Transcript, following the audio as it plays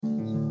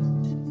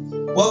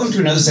Welcome to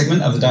another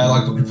segment of the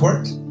Dialogue Book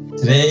Report.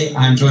 Today,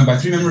 I'm joined by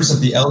three members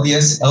of the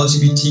LDS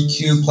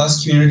LGBTQ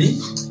plus community.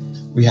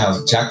 We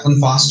have Jacqueline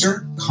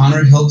Foster,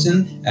 Connor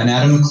Hilton, and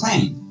Adam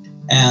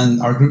McLean. And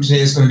our group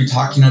today is going to be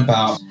talking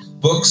about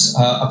books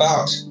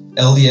about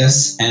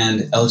LDS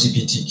and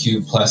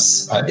LGBTQ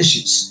plus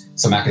issues.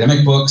 Some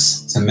academic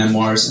books, some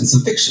memoirs, and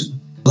some fiction.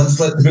 Let's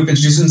let the group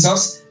introduce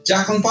themselves.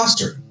 Jacqueline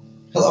Foster.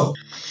 Hello.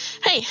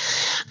 Hey,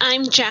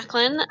 I'm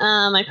Jacqueline.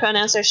 My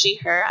pronouns are she,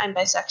 her. I'm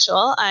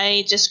bisexual.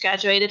 I just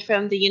graduated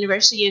from the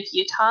University of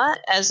Utah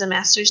as a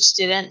master's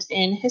student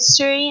in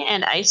history,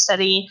 and I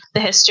study the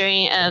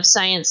history of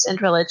science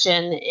and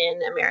religion in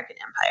American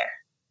Empire.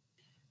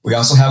 We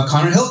also have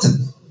Connor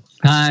Hilton.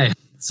 Hi,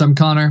 so I'm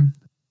Connor.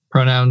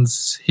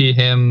 Pronouns he,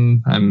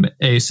 him. I'm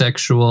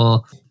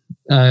asexual.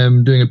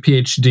 I'm doing a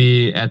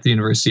PhD at the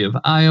University of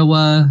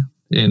Iowa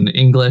in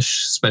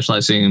English,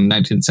 specializing in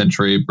 19th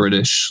century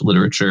British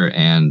literature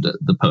and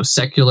the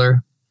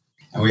post-secular.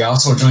 And we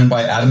also are joined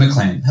by Adam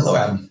McLean. Hello,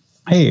 Adam.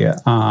 Hey,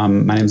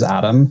 my name's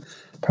Adam.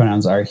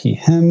 Pronouns are he,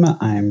 him.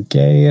 I'm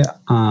gay.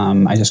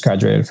 I just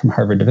graduated from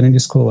Harvard Divinity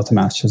School with a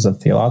Master's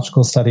of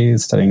Theological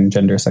Studies, studying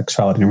gender,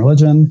 sexuality, and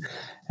religion.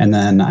 And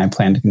then I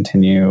plan to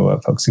continue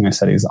focusing my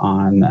studies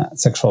on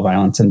sexual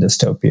violence and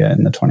dystopia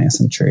in the 20th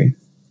century.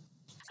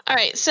 All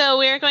right, so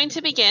we're going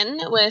to begin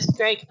with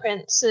Greg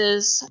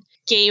Prince's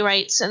Gay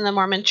Rights in the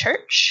Mormon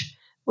Church,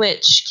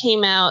 which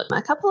came out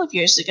a couple of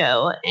years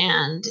ago,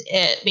 and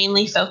it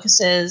mainly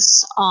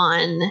focuses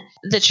on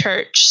the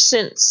church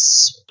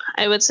since,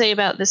 I would say,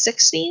 about the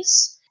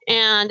 60s.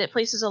 And it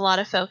places a lot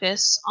of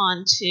focus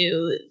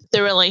onto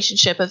the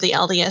relationship of the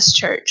LDS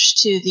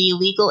Church to the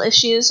legal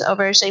issues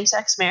over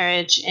same-sex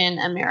marriage in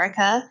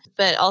America,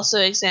 but also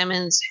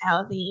examines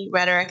how the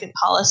rhetoric and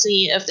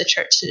policy of the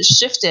church has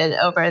shifted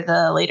over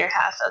the later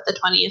half of the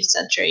 20th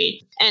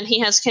century. And he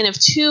has kind of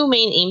two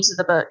main aims of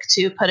the book: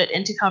 to put it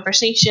into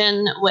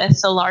conversation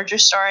with the larger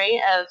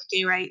story of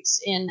gay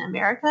rights in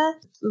America,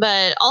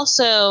 but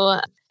also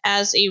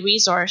as a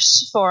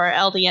resource for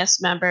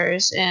LDS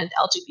members and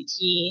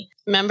LGBT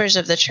members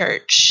of the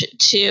church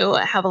to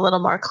have a little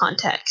more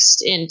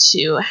context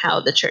into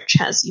how the church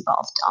has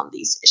evolved on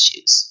these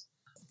issues.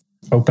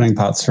 Opening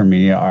thoughts for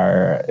me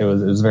are, it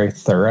was very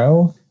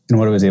thorough in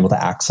what it was able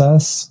to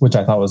access, which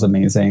I thought was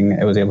amazing.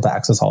 It was able to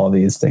access all of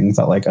these things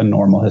that like a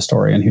normal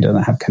historian who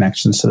doesn't have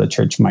connections to the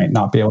church might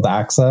not be able to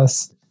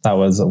access. That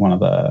was one of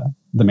the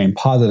main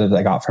positives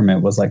I got from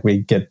it, was like, we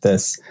get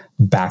this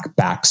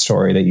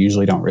backstory that you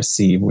usually don't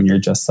receive when you're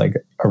just like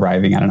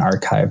arriving at an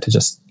archive to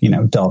just,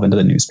 delve into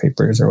the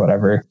newspapers or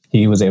whatever.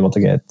 He was able to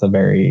get the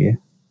very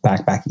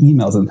back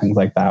emails and things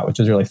like that, which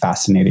is really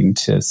fascinating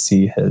to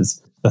see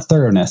the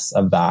thoroughness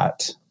of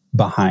that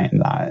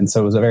behind that. And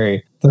so it was a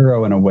very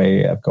thorough in a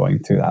way of going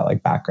through that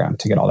like background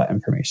to get all that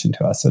information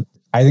to us. So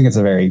I think it's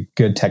a very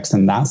good text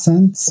in that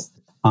sense.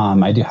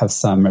 I do have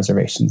some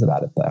reservations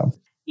about it though.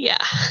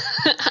 Yeah.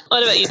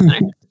 What about you,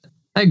 Connor?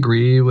 I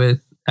agree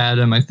with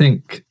Adam. I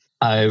think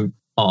I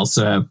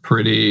also have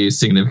pretty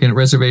significant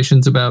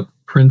reservations about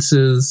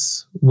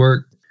Prince's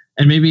work.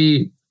 And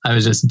maybe I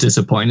was just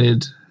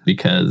disappointed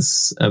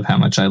because of how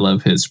much I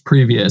love one of his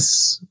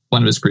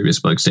previous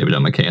books, David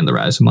M. McKay and the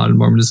Rise of Modern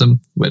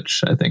Mormonism,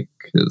 which I think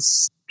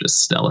is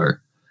just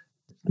stellar.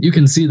 You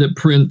can see that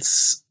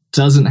Prince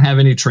doesn't have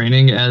any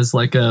training as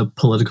like a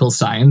political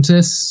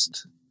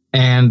scientist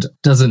and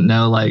doesn't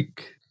know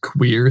like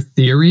queer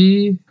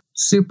theory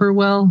super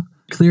well.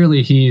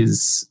 Clearly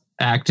he's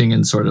acting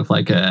in sort of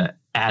like a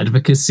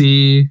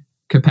advocacy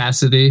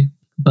capacity,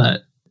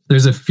 but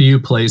there's a few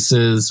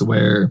places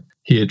where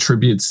he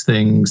attributes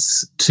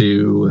things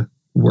to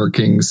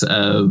workings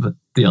of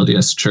the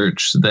LDS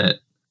Church that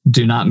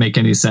do not make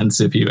any sense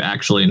if you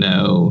actually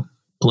know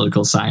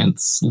political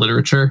science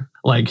literature.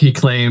 Like he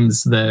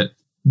claims that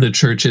the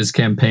church's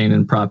campaign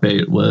in Prop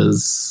 8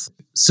 was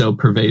so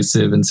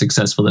pervasive and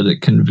successful that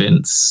it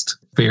convinced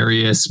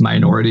various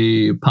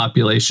minority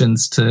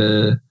populations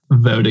to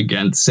vote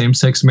against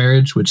same-sex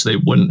marriage, which they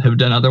wouldn't have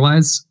done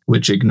otherwise,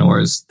 which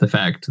ignores the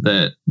fact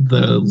that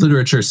the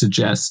literature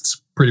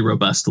suggests pretty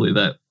robustly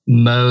that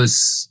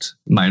most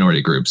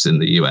minority groups in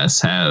the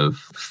US have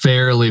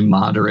fairly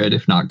moderate,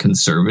 if not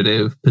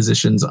conservative,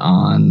 positions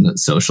on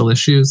social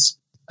issues.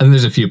 And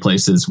there's a few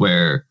places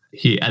where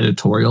he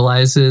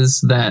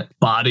editorializes that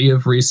body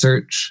of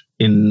research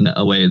in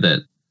a way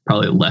that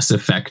probably less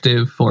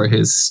effective for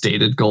his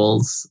stated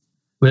goals.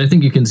 But I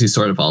think you can see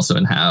sort of also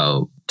in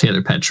how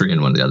Taylor Petrie,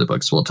 in one of the other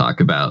books we'll talk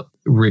about,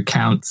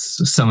 recounts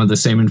some of the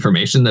same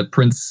information that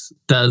Prince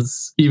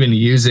does, even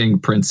using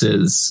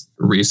Prince's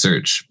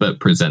research, but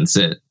presents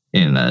it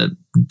in a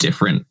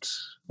different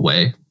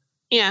way.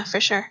 Yeah,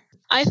 for sure.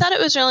 I thought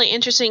it was really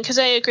interesting because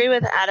I agree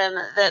with Adam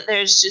that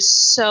there's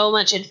just so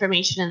much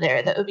information in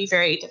there that would be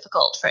very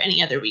difficult for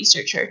any other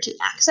researcher to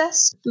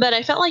access. But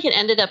I felt like it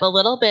ended up a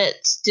little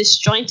bit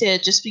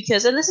disjointed just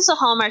because, and this is a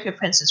hallmark of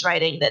Prince's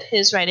writing, that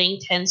his writing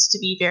tends to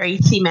be very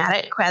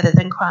thematic rather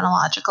than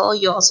chronological.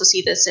 You also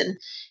see this in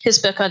his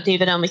book on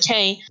David O.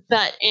 McKay.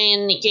 But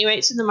in Gay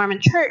Rights in the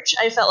Mormon Church,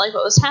 I felt like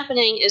what was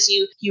happening is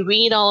you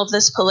read all of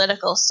this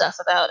political stuff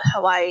about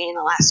Hawaii and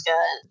Alaska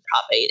and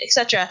Prop 8,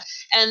 etc.,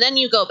 and then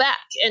you go back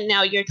and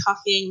now you're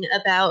talking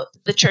about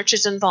the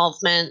church's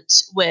involvement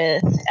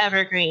with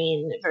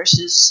Evergreen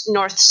versus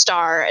North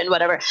Star and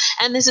whatever.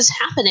 And this is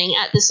happening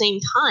at the same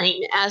time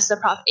as the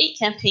Prop 8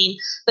 campaign,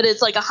 but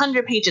it's like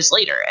 100 pages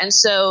later. And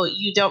so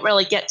you don't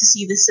really get to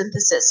see the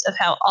synthesis of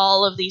how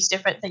all of these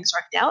different things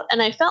worked out.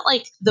 And I felt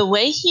like the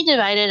way he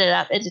divided it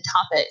up into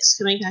topics,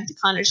 coming back to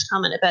Connor's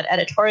comment about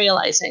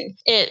editorializing,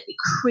 it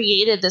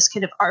created this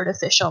kind of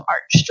artificial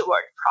march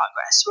toward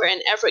progress, where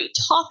in every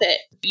topic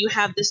you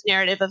have this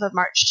narrative of a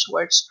march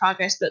towards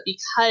progress, but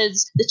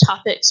because the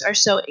topics are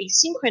so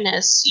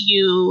asynchronous,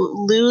 you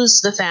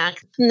lose the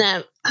fact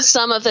that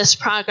some of this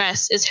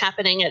progress is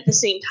happening at the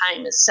same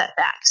time as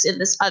setbacks in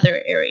this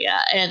other area,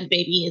 and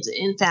maybe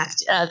in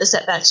fact the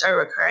setbacks are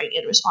occurring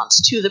in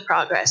response to the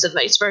progress and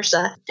vice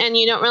versa, and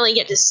you don't really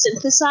get to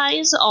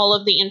synthesize all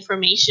of the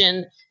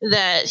information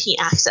that he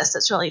accessed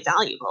that's really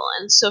valuable.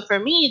 And so for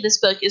me, this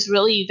book is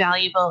really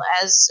valuable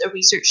as a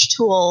research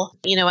tool,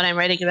 when I'm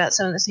writing about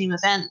some of the same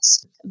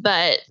events,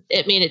 but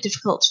it made it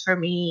difficult for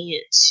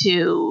me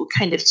to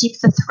kind of keep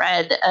the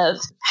thread of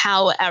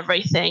how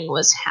everything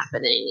was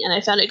happening. And I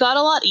found it got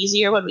a lot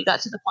easier when we got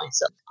to the points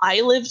that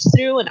I lived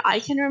through and I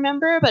can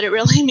remember, but it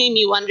really made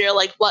me wonder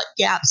like what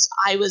gaps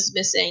I was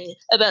missing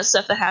about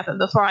stuff that happened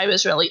before I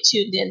was really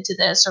tuned into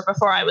this or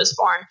before I was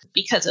born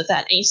because of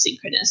that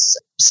asynchronous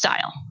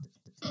style.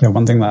 Yeah,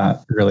 one thing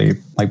that really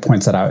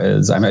points that out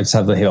is I just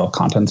have the table of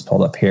contents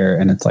pulled up here,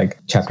 and it's like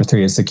chapter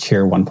 3 is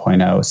Secure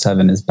 1.0,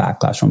 7 is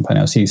Backlash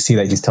 1.0. So you see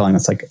that he's telling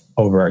us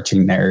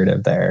overarching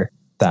narrative there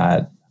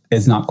that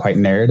is not quite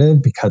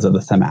narrative because of the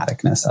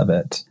thematicness of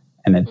it.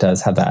 And it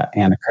does have that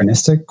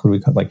anachronistic, would we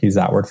could use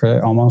that word for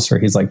it almost, where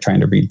he's trying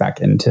to read back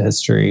into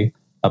history.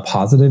 A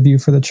positive view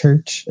for the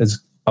church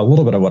is a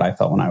little bit of what I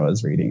felt when I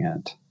was reading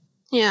it.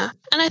 Yeah.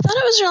 And I thought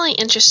it was really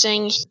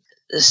interesting.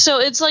 So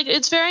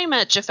it's very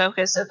much a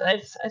focus of,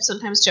 I've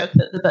sometimes joked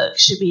that the book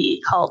should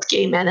be called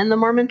Gay Men in the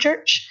Mormon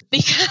Church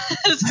because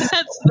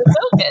that's the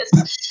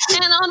focus.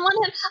 And on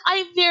one hand,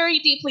 I very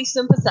deeply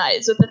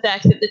sympathize with the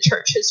fact that the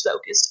church has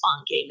focused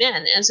on gay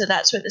men. And so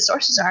that's where the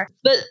sources are.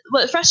 But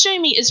what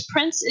frustrated me is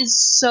Prince is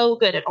so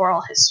good at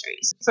oral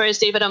histories. For his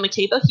David O.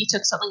 McKay book, he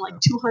took something like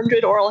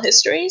 200 oral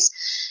histories.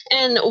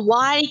 And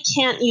why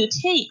can't you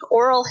take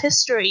oral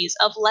histories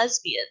of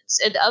lesbians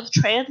and of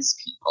trans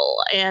people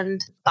and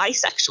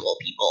bisexual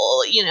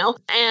people,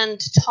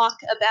 and talk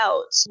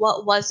about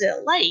what was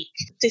it like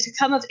to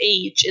come of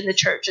age in the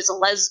church as a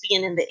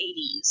lesbian in the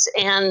 80s.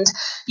 And,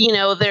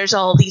 there's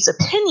all these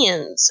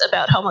opinions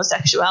about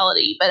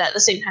homosexuality, but at the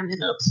same time, they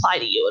don't apply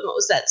to you. And what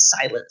was that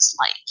silence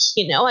like?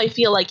 I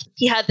feel like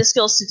he had the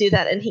skills to do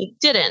that and he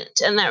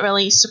didn't. And that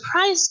really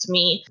surprised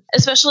me,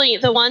 especially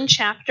the one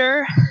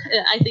chapter,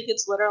 I think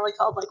it's literally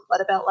called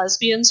What About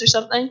Lesbians or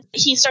something.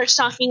 He starts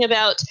talking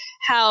about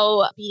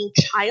how being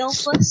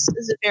childless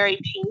is a very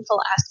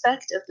painful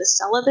aspect of the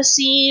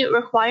celibacy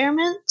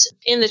requirement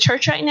in the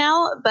church right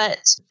now, but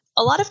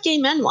a lot of gay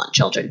men want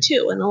children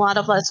too, and a lot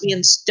of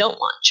lesbians don't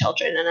want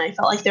children. And I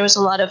felt like there was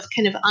a lot of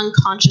kind of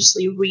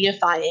unconsciously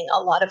reifying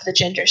a lot of the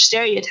gender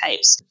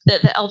stereotypes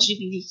that the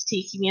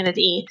LGBT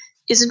community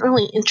isn't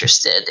really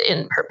interested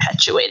in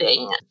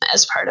perpetuating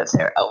as part of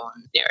their own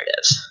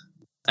narrative.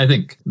 I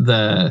think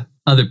the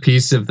other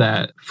piece of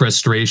that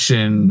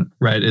frustration,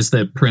 right, is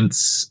that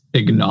Prince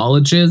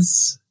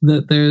acknowledges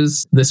that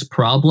there's this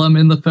problem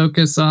in the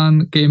focus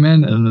on gay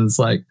men, and it's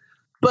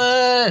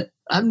but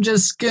I'm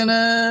just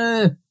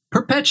gonna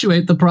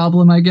perpetuate the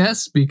problem, I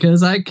guess,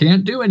 because I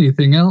can't do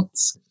anything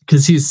else.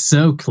 Because he's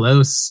so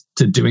close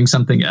to doing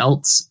something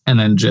else and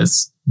then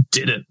just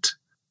didn't.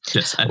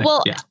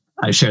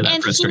 I share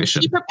that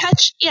frustration.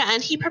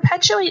 He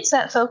perpetuates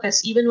that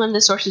focus even when the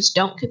sources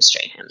don't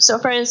constrain him. So,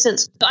 for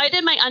instance, I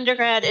did my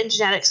undergrad in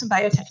genetics and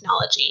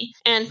biotechnology,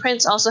 and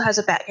Prince also has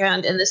a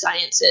background in the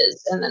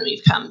sciences, and then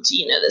we've come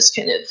to, this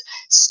kind of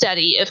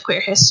study of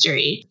queer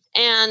history.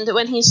 And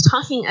when he's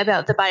talking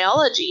about the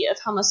biology of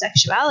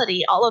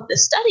homosexuality, all of the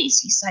studies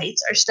he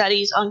cites are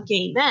studies on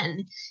gay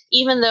men,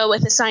 even though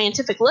with the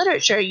scientific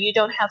literature, you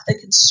don't have the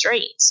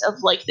constraints of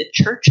the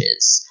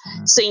church's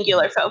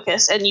singular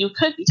focus. And you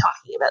could be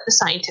talking about the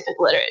scientific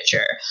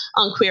literature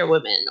on queer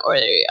women or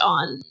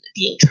on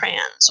being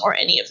trans or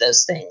any of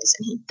those things.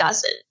 And he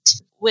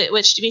doesn't,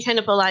 which to me kind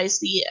of belies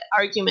the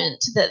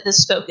argument that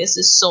this focus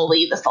is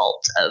solely the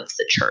fault of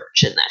the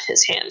church and that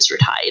his hands were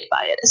tied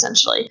by it,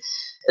 essentially.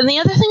 And the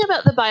other thing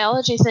about the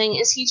biology thing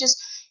is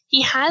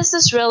he has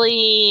this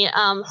really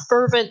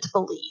fervent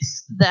belief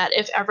that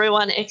if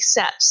everyone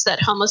accepts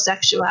that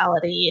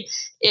homosexuality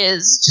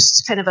is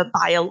just kind of a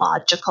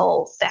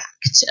biological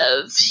fact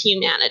of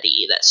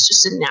humanity, that's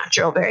just a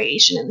natural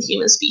variation in the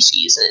human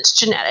species and it's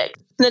genetic,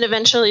 then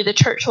eventually the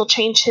church will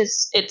change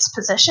its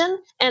position.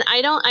 And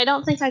I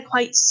don't think I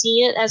quite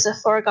see it as a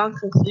foregone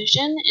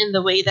conclusion in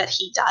the way that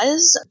he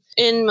does.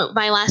 In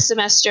my last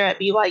semester at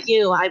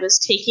BYU, I was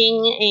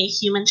taking a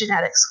human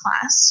genetics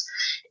class,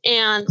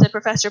 and the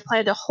professor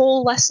planned a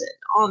whole lesson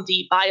on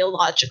the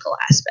biological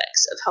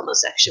aspects of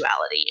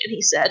homosexuality. And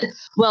he said,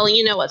 well,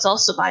 what's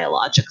also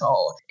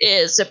biological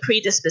is a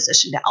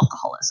predisposition to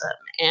alcoholism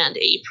and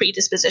a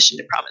predisposition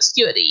to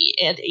promiscuity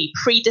and a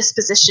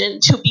predisposition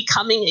to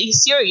becoming a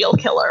serial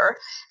killer.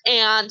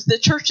 And the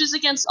church is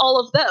against all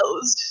of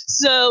those.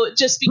 So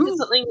just because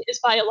something is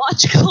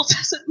biological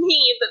doesn't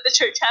mean that the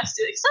church has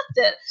to accept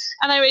it.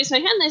 And I raised my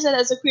hand and I said,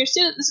 as a queer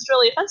student, this is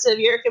really offensive.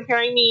 You're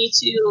comparing me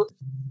to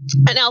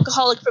an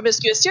alcoholic,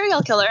 promiscuous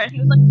serial killer. And he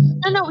was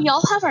like, no, we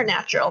all have our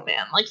natural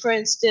man. Like, for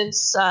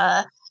instance,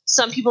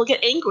 some people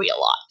get angry a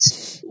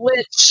lot,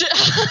 which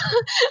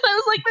I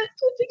was like, but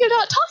you're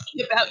not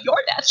talking about your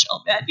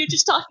natural man. You're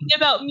just talking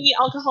about me,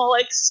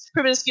 alcoholics,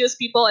 promiscuous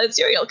people, and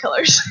serial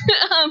killers.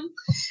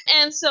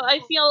 And so I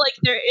feel like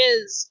there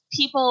is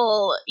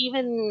people,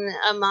 even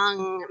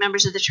among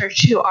members of the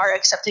church, who are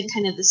accepting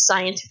kind of the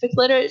scientific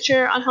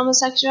literature on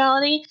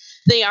homosexuality.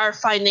 They are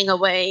finding a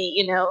way,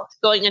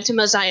 going into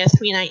Mosiah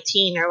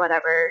 3:19 or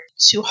whatever,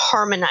 to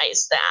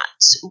harmonize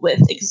that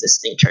with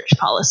existing church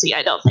policy.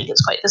 I don't think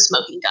it's quite the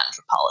smoking gun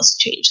for policy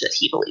change that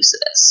he believes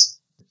it is.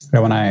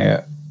 When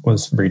I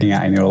was reading it,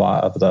 I knew a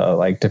lot of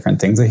the different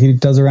things that he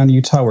does around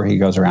Utah, where he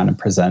goes around and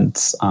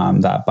presents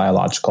that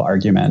biological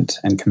argument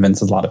and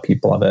convinces a lot of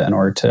people of it in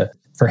order to,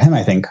 for him,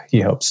 I think he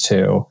hopes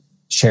to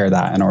share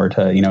that in order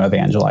to,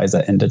 evangelize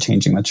it into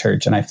changing the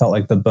church. And I felt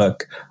like the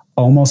book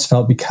almost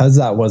felt, because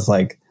that was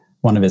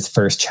one of his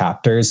first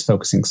chapters,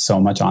 focusing so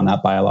much on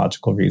that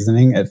biological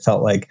reasoning, it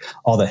felt like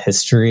all the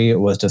history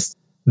was just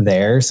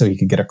there so he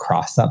could get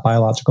across that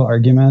biological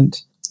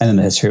argument. And then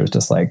the history was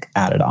just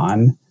added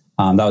on.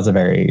 That was a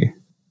very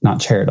not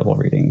charitable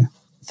reading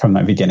from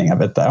the beginning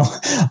of it, though,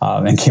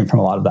 and came from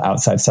a lot of the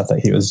outside stuff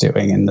that he was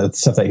doing and the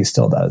stuff that he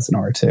still does in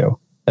order to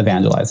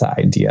evangelize that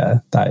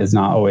idea that is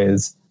not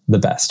always the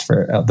best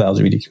for the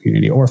LGBT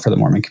community or for the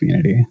Mormon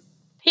community.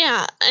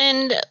 Yeah,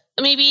 and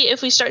maybe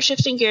if we start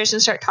shifting gears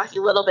and start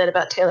talking a little bit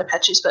about Taylor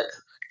Petry's book,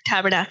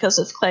 Tabernacles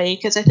of Clay,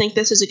 because I think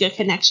this is a good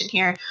connection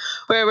here,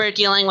 where we're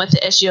dealing with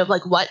the issue of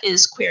what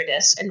is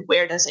queerness and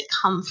where does it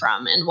come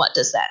from and what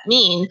does that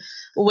mean,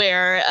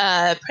 where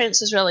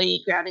Prince is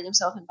really grounding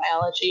himself in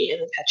biology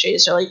and Petry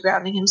is really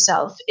grounding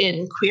himself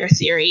in queer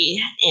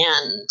theory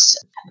and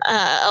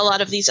a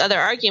lot of these other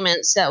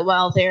arguments that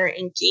while they're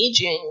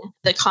engaging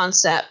the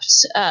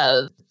concept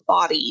of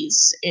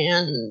bodies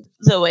and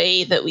the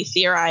way that we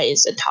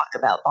theorize and talk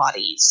about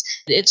bodies,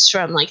 it's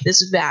from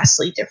this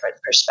vastly different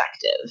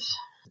perspective.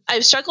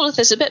 I've struggled with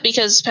this a bit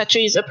because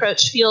Petry's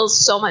approach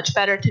feels so much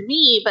better to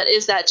me, but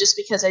is that just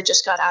because I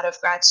just got out of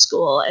grad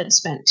school and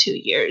spent 2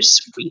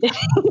 years reading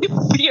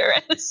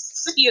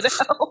theorists,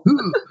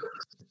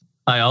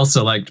 I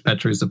also liked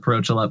Petry's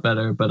approach a lot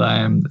better, but I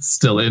am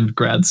still in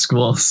grad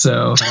school,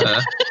 so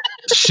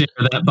share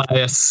that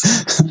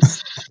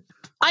bias.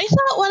 I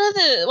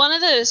thought one of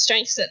the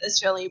strengths that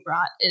this really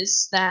brought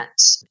is that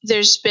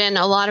there's been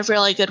a lot of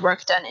really good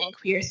work done in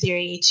queer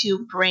theory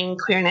to bring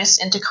queerness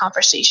into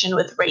conversation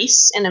with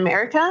race in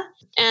America.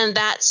 And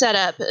that set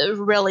up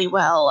really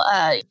well.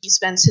 He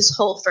spends his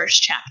whole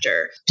first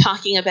chapter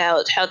talking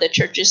about how the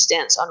church's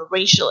stance on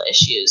racial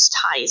issues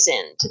ties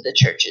into the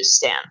church's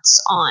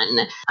stance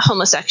on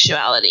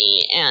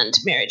homosexuality and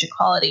marriage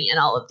equality and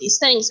all of these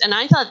things. And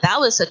I thought that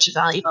was such a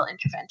valuable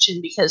intervention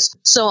because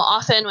so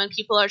often when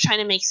people are trying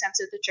to make sense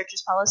of the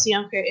church's policy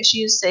on queer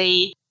issues,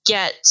 they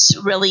get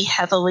really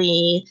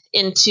heavily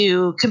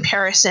into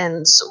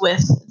comparisons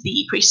with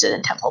the priesthood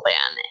and temple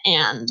ban.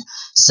 And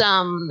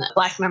some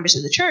Black members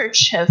of the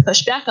church have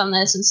pushed back on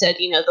this and said,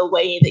 the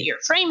way that you're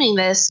framing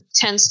this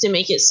tends to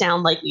make it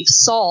sound like we've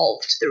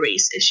solved the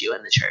race issue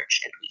in the church,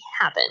 and we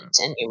haven't.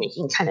 And you're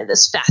making kind of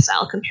this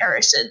facile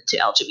comparison to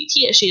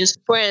LGBT issues.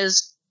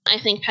 Whereas I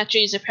think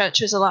Petry's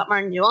approach was a lot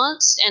more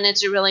nuanced, and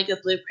it's a really good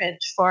blueprint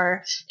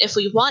for if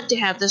we want to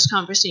have this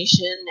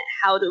conversation,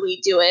 how do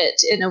we do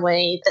it in a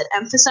way that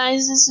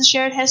emphasizes the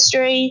shared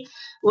history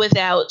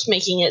without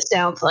making it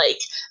sound like,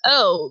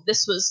 oh,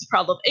 this was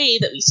problem A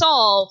that we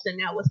solved, and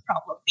now with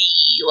problem B,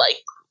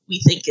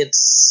 we think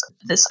it's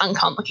this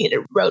uncomplicated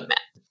roadmap.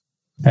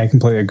 I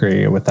completely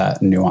agree with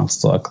that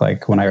nuanced look.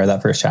 When I read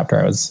that first chapter,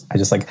 I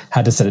just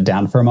had to sit it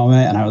down for a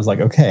moment, and I was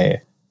like,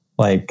 okay,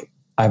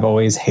 I've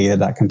always hated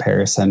that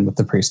comparison with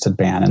the priesthood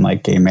ban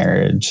and gay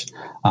marriage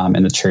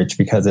in the church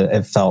because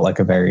it felt like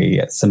a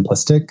very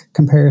simplistic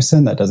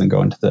comparison that doesn't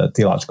go into the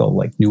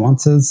theological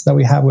nuances that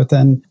we have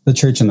within the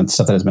church and the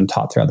stuff that has been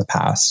taught throughout the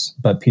past.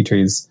 But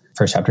Petry's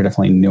first chapter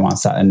definitely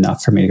nuanced that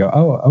enough for me to go,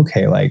 oh,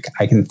 okay,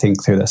 I can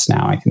think through this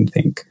now. I can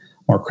think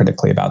more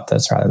critically about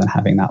this rather than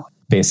having that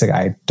basic,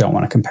 I don't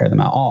want to compare them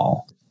at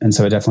all. And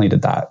so it definitely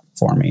did that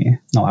for me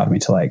and allowed me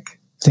to like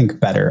think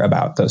better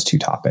about those two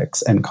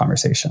topics and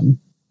conversation.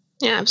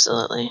 Yeah,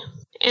 absolutely.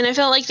 And I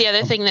feel like the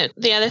other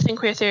thing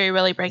queer theory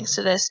really brings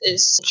to this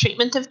is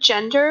treatment of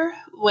gender,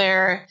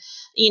 where,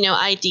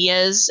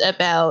 ideas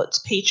about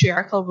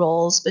patriarchal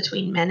roles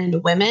between men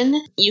and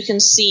women, you can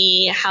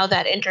see how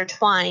that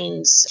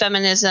intertwines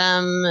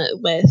feminism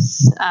with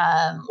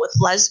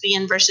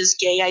lesbian versus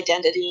gay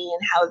identity,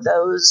 and how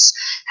those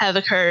have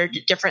occurred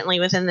differently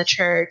within the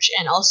church,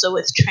 and also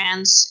with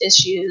trans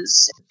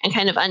issues, and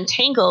kind of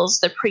untangles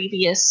the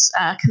previous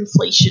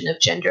conflation of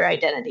gender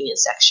identity and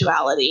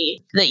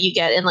sexuality that you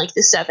get in like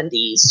the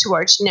 70s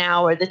towards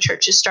now, where the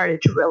church has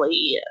started to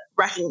really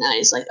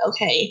recognize, like,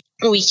 okay,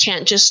 we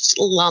can't just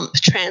lump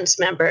trans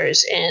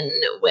members in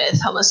with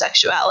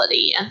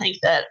homosexuality and think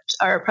that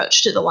our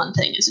approach to the one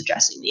thing is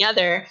addressing the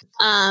other.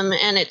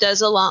 And it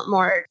does a lot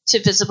more to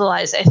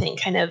visibilize, I think,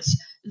 kind of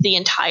the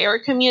entire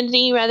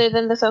community rather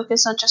than the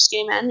focus on just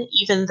gay men,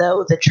 even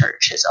though the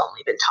church has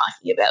only been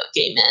talking about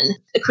gay men.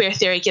 The queer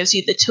theory gives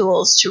you the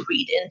tools to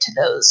read into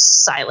those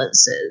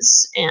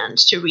silences and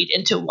to read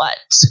into what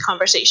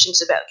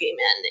conversations about gay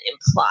men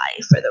imply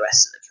for the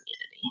rest of the community.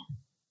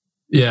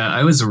 Yeah,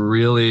 I was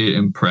really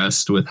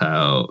impressed with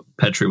how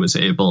Petri was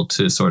able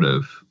to sort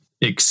of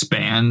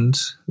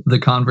expand the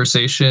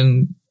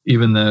conversation,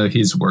 even though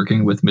he's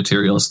working with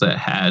materials that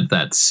had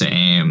that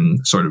same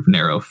sort of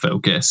narrow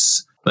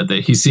focus, but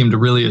that he seemed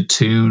really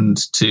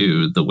attuned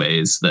to the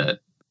ways that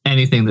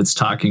anything that's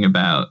talking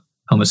about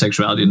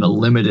homosexuality in a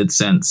limited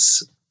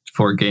sense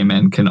for gay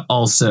men can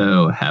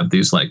also have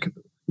these like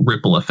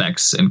ripple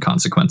effects and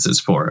consequences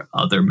for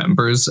other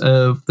members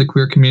of the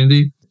queer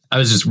community. I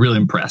was just really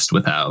impressed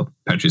with how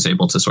Petri's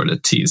able to sort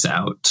of tease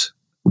out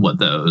what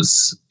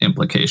those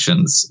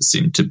implications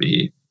seem to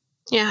be.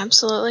 Yeah,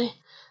 absolutely.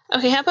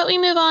 Okay, how about we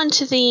move on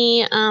to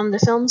the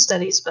film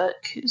studies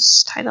book,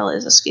 whose title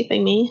is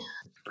escaping me.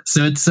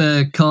 So it's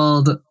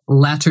called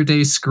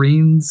Latter-day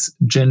Screens,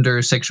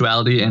 Gender,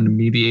 Sexuality, and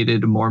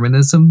Mediated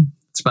Mormonism.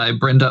 It's by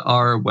Brenda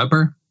R.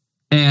 Weber.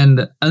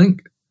 And I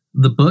think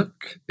the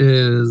book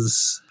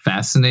is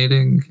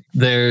fascinating.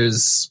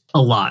 There's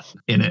a lot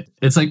in it.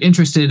 It's like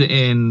interested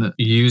in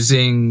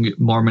using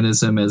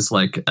Mormonism as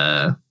like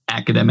a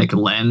academic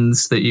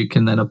lens that you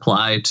can then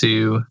apply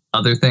to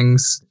other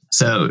things.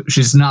 So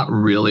she's not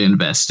really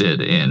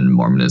invested in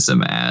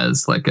Mormonism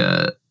as like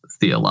a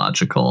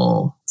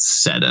theological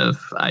set of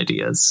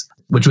ideas,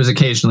 which was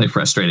occasionally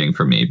frustrating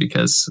for me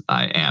because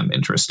I am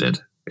interested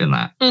in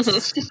that.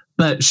 Mm-hmm.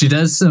 But she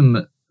does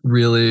some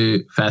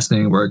really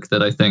fascinating work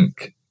that I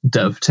think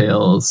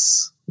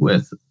dovetails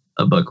with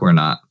a book we're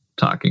not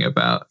talking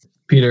about.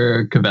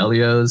 Peter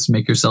Cavellio's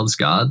Make Yourselves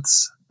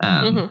Gods,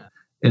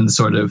 in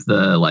sort of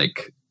the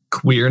like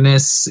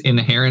queerness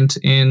inherent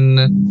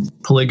in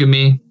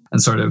polygamy,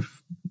 and sort of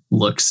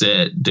looks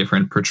at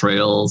different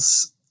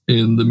portrayals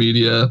in the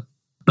media,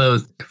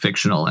 both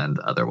fictional and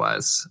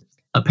otherwise.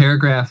 A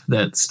paragraph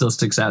that still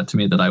sticks out to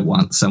me that I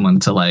want someone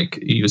to like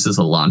use as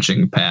a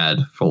launching pad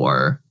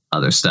for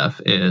other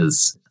stuff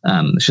is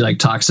she like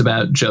talks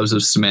about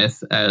Joseph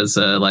Smith as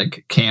a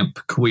like camp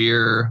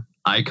queer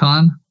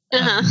icon,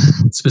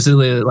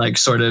 specifically like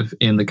sort of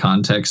in the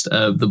context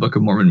of the Book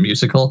of Mormon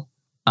musical.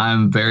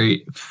 I'm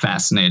very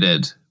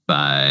fascinated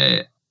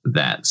by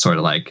that sort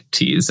of like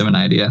tease of an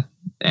idea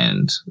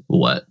and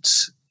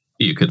what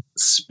you could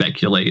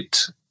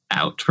speculate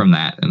out from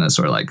that in a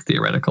sort of like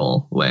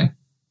theoretical way.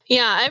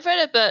 Yeah, I've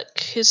read a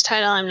book whose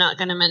title I'm not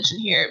going to mention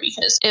here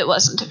because it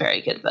wasn't a very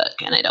good book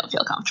and I don't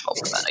feel comfortable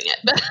promoting it.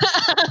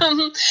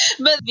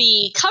 But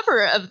the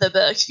cover of the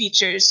book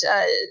features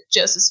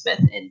Joseph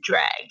Smith in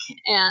drag.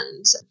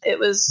 And it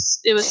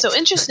was so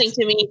interesting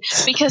to me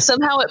because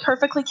somehow it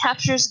perfectly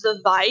captures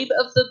the vibe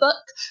of the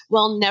book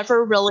while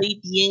never really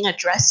being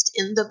addressed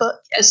in the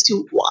book as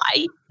to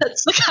why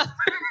that's the cover.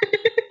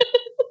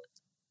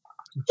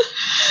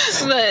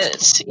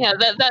 But yeah,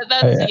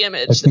 that's the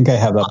image. I think I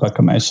have that book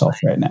on my shelf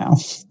right now.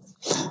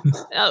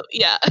 Oh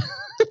yeah.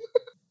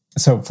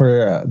 So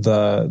for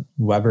the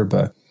Weber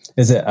book,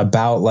 is it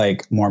about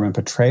like Mormon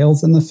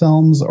portrayals in the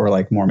films or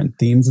like Mormon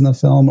themes in the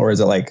film, or is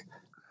it like,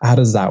 how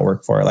does that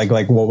work for it?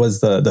 Like what was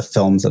the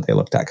films that they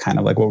looked at? Kind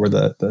of like what were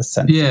the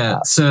sense? Yeah.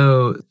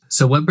 So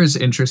Weber's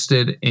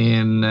interested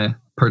in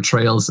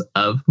portrayals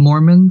of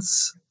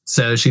Mormons.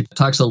 So she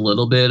talks a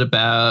little bit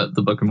about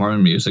the Book of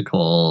Mormon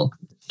musical.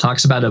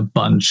 Talks about a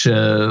bunch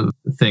of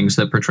things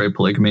that portray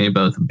polygamy,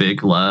 both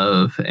Big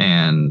Love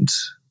and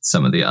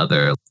some of the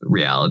other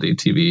reality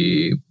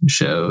TV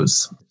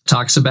shows.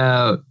 Talks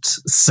about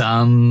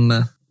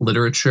some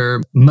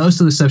literature.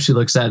 Most of the stuff she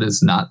looks at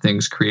is not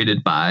things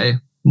created by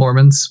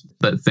Mormons,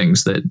 but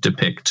things that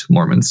depict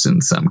Mormons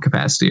in some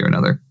capacity or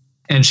another.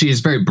 And she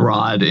is very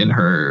broad in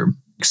her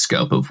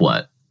scope of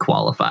what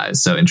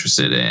qualifies. So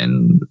interested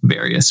in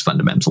various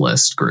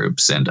fundamentalist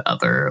groups and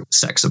other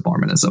sects of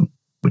Mormonism,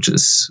 which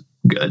is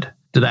good.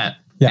 Did that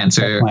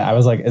answer. Definitely. I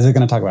was like, is it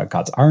going to talk about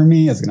God's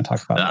army? Is it going to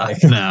talk about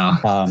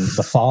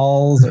the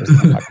falls? Or is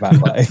it going to talk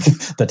about like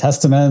the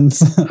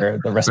testaments or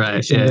the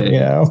restoration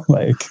video?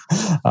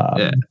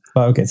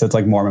 But okay, so it's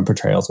like Mormon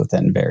portrayals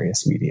within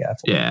various media.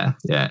 Yeah.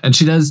 And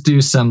she does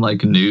do some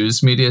like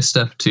news media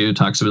stuff too.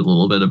 Talks a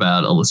little bit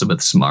about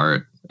Elizabeth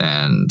Smart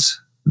and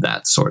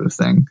that sort of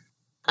thing.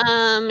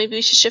 Maybe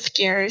we should shift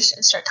gears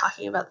and start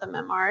talking about the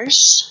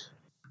memoirs.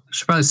 I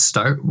should probably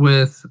start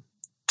with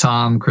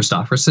Tom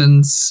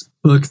Christofferson's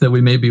book, That We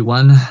May Be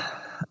One,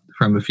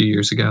 from a few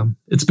years ago.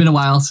 It's been a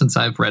while since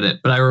I've read it,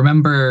 but I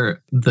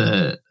remember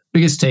the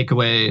biggest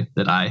takeaway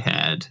that I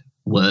had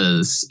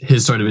was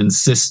his sort of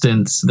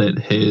insistence that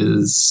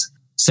his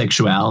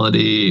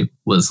sexuality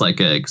was like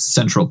a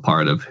central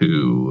part of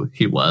who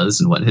he was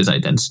and what his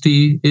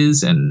identity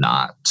is, and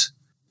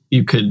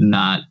you could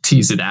not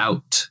tease it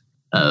out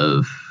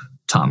of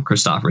Tom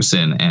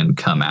Christofferson and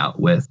come out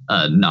with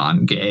a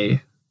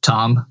non-gay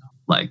Tom.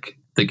 Like,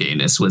 the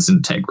gayness was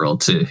integral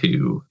to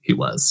who he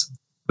was,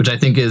 which I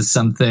think is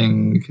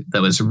something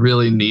that was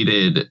really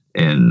needed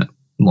in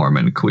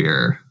Mormon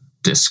queer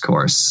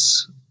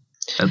discourse,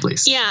 at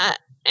least. Yeah,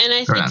 and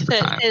I think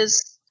that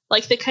his,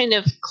 like, the kind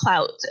of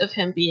clout of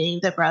him being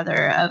the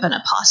brother of an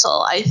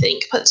apostle, I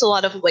think puts a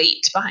lot of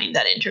weight behind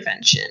that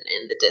intervention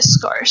in the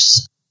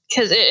discourse.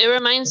 Because it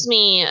reminds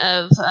me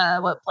of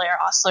what Blair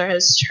Ostler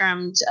has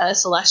termed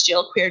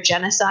celestial queer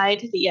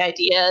genocide, the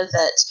idea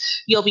that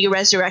you'll be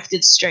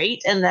resurrected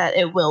straight and that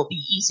it will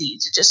be easy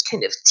to just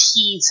kind of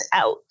tease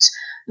out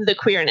the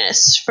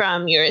queerness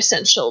from your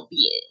essential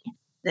being.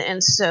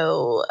 And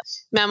so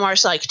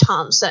memoirs like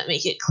Tom's that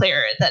make it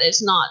clear that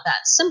it's not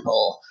that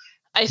simple,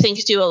 I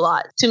think do a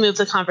lot to move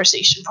the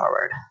conversation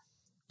forward.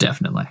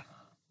 Definitely.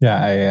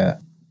 Yeah,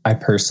 I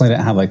personally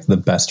didn't have like the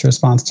best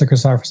response to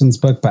Christofferson's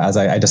book, but as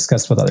I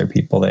discussed with other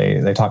people,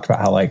 they talked about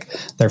how like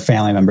their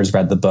family members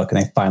read the book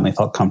and they finally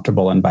felt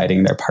comfortable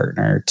inviting their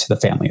partner to the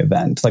family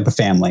event. Like the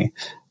family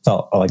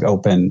felt like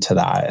open to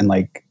that. And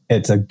like,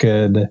 it's a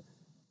good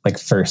like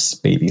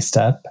first baby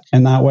step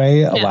in that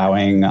way,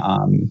 allowing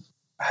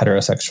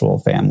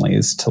heterosexual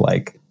families to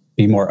like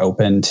be more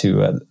open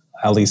to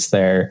at least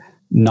their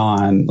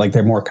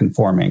they're more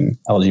conforming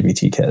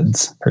LGBT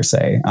kids per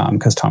se,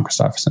 because Tom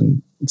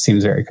Christofferson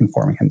seems very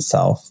conforming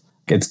himself.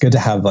 It's good to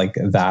have like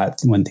that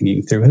when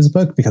thinking through his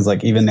book, because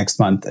like even next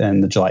month in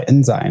the July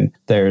Ensign,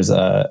 there's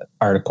a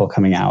article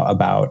coming out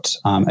about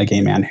a gay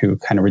man who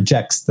kind of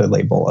rejects the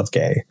label of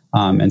gay.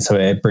 And so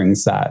it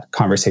brings that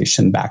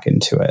conversation back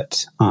into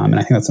it. And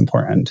I think that's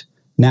important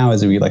now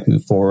as we like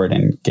move forward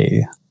in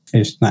gay,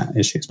 not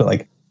issues, but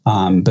like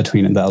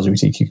between the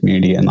LGBTQ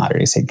community and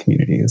Latter-day Saint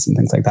communities and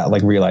things like that,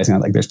 like realizing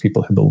that like there's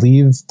people who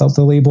believe that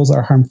the labels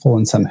are harmful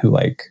and some who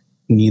like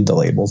need the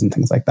labels and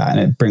things like that. And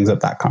it brings up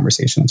that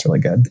conversation. It's really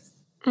good.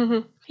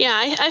 Mm-hmm. Yeah,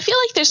 I feel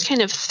like there's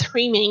kind of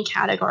three main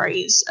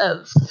categories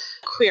of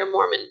queer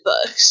Mormon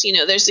books. You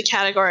know, there's the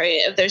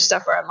category of there's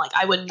stuff where I'm like,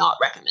 I would not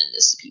recommend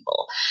this to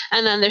people.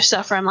 And then there's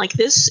stuff where I'm like,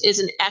 this is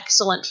an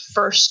excellent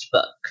first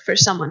book for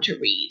someone to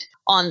read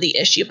on the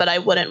issue, but I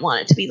wouldn't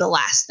want it to be the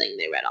last thing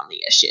they read on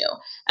the issue.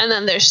 And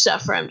then there's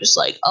stuff where I'm just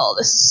like, oh,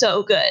 this is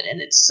so good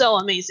and it's so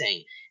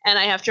amazing. And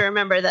I have to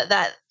remember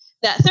that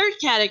third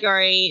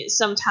category,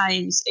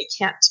 sometimes it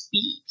can't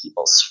be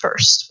people's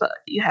first book.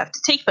 You have to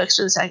take books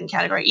to the second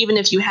category, even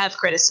if you have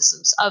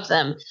criticisms of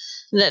them,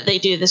 that they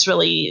do this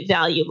really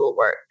valuable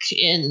work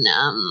in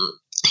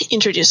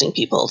introducing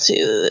people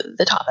to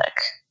the topic.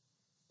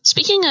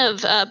 Speaking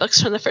of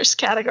books from the first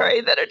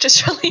category that are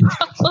just really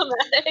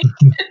problematic,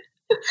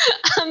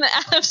 Adam,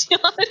 do you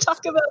want to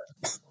talk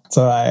about?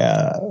 So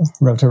I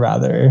wrote a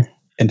rather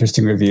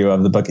interesting review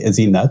of the book Is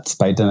He Nuts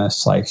by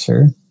Dennis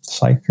Schleicher.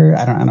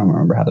 I don't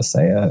remember how to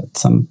say it.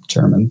 It's some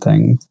German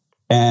thing.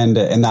 And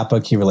in that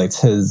book, he relates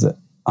his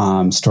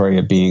story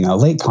of being a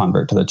late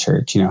convert to the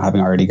church, you know, having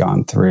already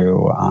gone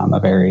through a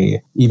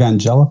very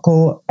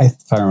evangelical, if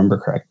I remember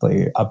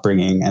correctly,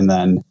 upbringing. And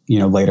then, you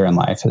know, later in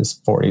life,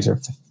 his 40s or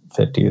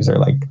 50s or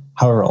like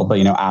however old, but,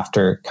 you know,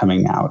 after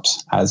coming out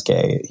as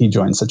gay, he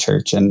joins the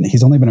church. And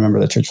he's only been a member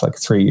of the church for like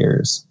 3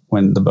 years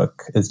when the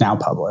book is now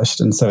published.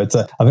 And so it's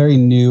a very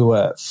new,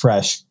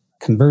 fresh,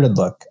 converted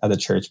look at the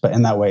church, but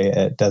in that way,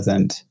 it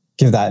doesn't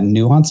give that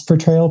nuanced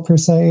portrayal per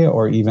se,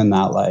 or even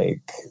that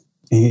like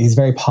he's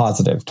very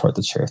positive toward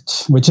the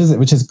church, which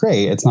is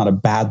great. It's not a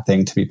bad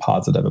thing to be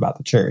positive about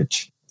the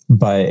church,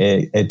 but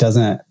it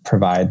doesn't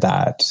provide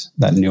that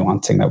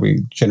nuancing that we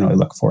generally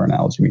look for in an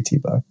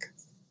LGBT book.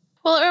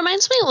 Well, it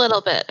reminds me a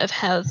little bit of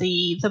how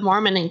the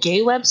Mormon and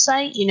Gay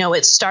website, you know,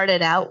 it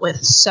started out with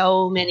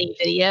so many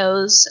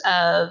videos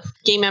of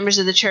gay members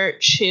of the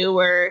church who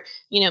were,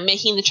 you know,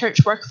 making the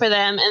church work for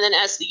them. And then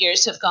as the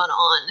years have gone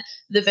on,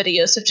 the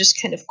videos have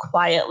just kind of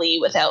quietly,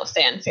 without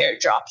fanfare,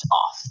 dropped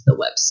off the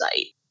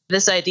website.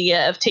 This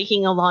idea of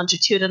taking a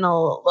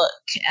longitudinal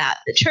look at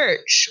the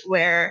church,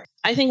 where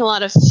I think a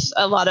lot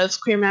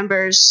of queer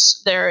members,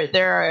 there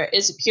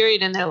is a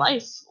period in their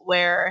life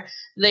where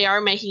they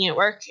are making it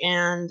work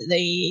and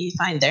they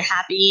find they're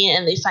happy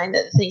and they find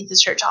that the thing the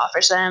church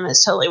offers them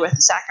is totally worth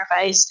the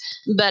sacrifice.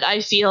 But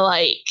I feel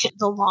like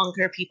the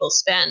longer people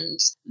spend,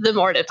 the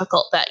more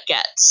difficult that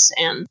gets,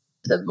 and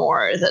the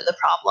more that the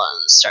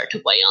problems start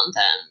to weigh on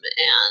them,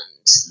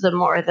 and the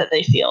more that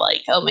they feel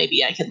like, oh,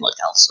 maybe I can look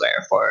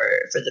elsewhere for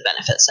the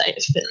benefits I've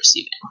been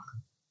receiving.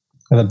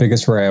 The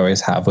biggest worry I always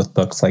have with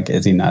books like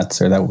Izzy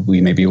Nuts or That We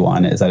May Be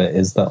One is that it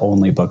is the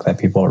only book that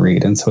people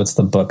read. And so it's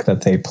the book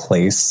that they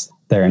place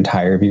their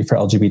entire view for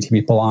LGBT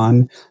people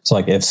on. So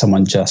like if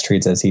someone just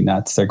reads Izzy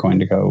Nuts, they're going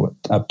to go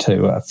up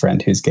to a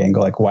friend who's gay and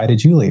go like, why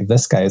did you leave?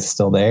 This guy is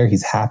still there.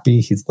 He's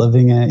happy. He's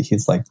living it.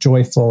 He's like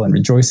joyful and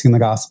rejoicing in the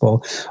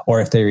gospel.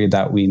 Or if they read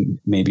That We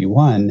May Be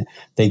One,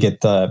 they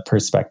get the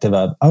perspective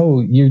of,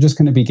 oh, you're just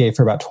going to be gay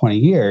for about 20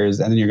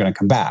 years and then you're going to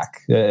come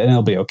back and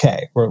it'll be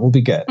okay. We'll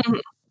be good. Mm-hmm.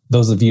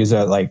 Those views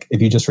are like,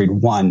 if you just read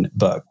one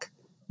book,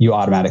 you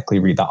automatically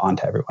read that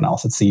onto everyone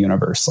else. It's the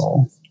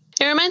universal.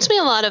 It reminds me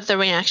a lot of the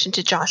reaction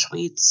to Josh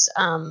Wheat's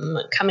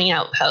coming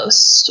out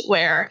post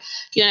where,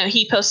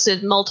 he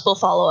posted multiple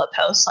follow-up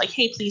posts like,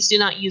 hey, please do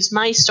not use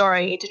my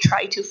story to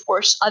try to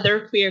force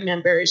other queer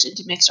members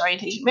into mixed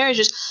orientation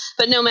marriages.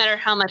 But no matter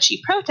how much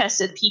he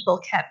protested, people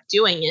kept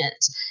doing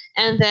it.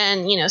 And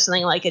then,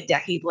 something like a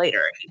decade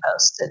later, he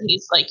posts and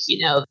he's like,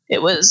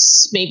 it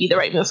was maybe the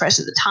right move for us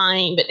at the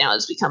time, but now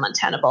it's become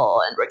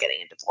untenable and we're getting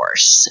a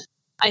divorce.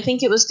 I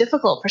think it was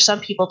difficult for some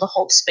people to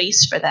hold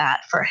space for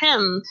that for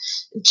him,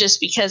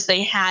 just because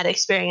they had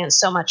experienced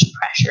so much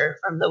pressure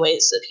from the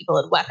ways that people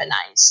had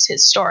weaponized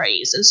his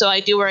stories. And so I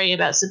do worry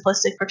about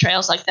simplistic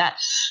portrayals like that,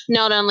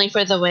 not only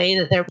for the way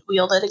that they're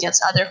wielded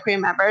against other queer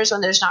members when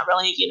there's not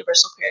really a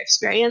universal queer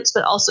experience,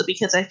 but also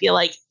because I feel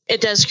like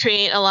it does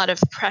create a lot of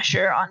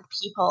pressure on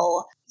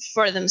people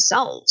for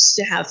themselves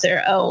to have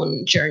their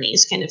own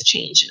journeys kind of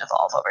change and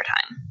evolve over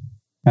time.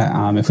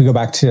 If we go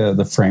back to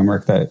the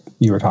framework that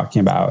you were talking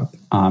about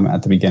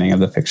at the beginning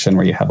of the fiction,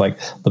 where you have like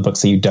the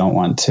books that you don't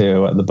want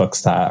to, the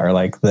books that are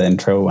like the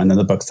intro, and then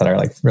the books that are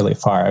like really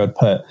far, I would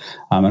put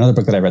another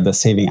book that I read, the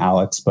Saving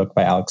Alex book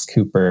by Alex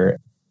Cooper.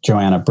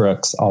 Joanna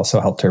Brooks also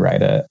helped her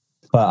write it.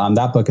 But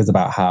that book is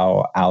about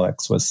how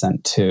Alex was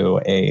sent to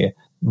a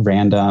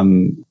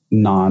random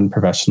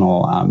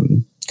non-professional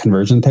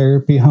conversion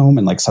therapy home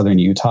in like southern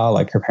Utah.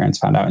 Like her parents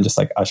found out and just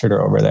like ushered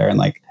her over there. And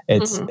like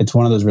it's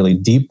one of those really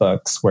deep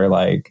books where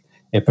like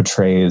it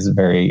portrays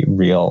very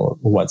real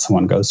what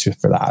someone goes through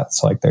for that.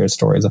 So like there's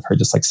stories of her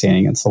just like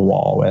standing against the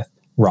wall with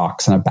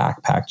rocks and a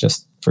backpack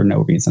just for no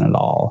reason at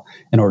all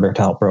in order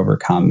to help her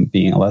overcome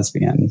being a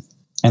lesbian.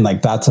 And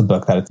like that's a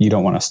book that you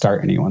don't want to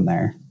start anyone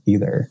there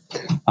either,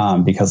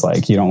 because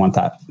like you don't want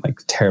that like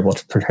terrible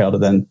portrayal to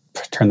then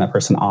turn that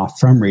person off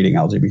from reading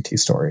LGBT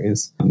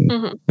stories.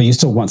 But you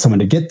still want someone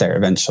to get there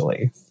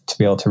eventually to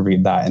be able to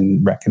read that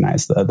and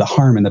recognize the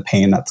harm and the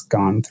pain that's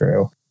gone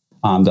through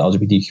the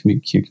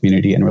LGBTQ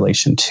community in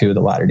relation to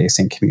the Latter-day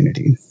Saint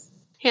community.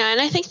 Yeah,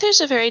 and I think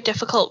there's a very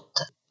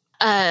difficult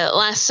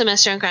last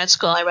semester in grad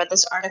school, I read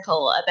this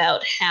article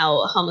about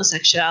how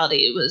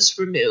homosexuality was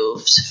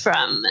removed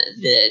from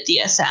the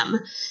DSM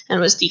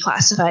and was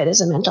declassified as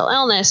a mental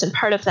illness. And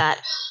part of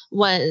that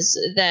was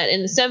that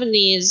in the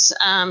 70s,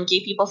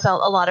 gay people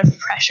felt a lot of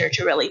pressure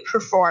to really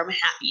perform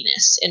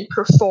happiness and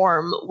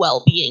perform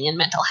well-being and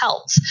mental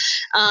health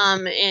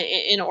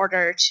in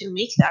order to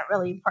make that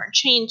really important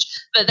change.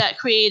 But that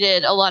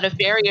created a lot of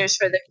barriers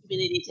for the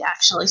community to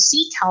actually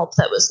seek help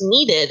that was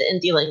needed in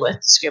dealing with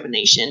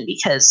discrimination,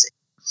 because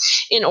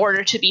in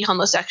order to be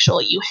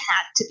homosexual, you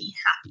had to be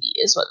happy,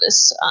 is what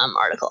this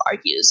article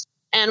argues.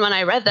 And when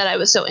I read that, I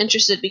was so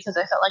interested because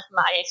I felt like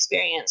my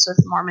experience with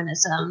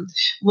Mormonism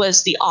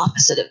was the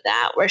opposite of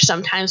that, where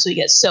sometimes we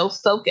get so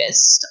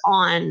focused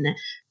on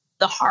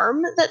the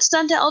harm that's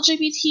done to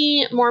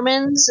LGBT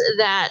Mormons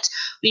that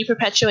we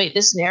perpetuate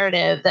this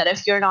narrative that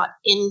if you're not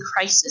in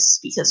crisis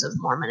because of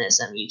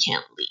Mormonism, you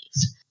can't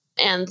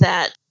leave. And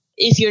that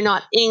if you're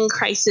not in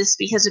crisis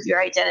because of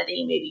your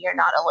identity, maybe you're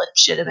not a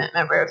legitimate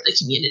member of the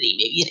community.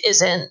 Maybe it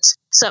isn't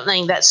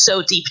something that's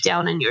so deep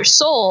down in your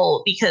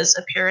soul because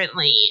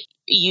apparently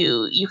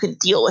you can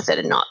deal with it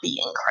and not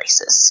be in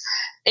crisis.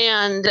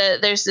 And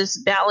there's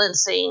this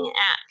balancing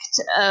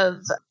act of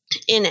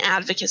in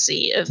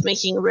advocacy of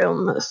making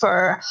room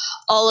for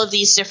all of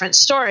these different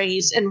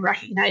stories and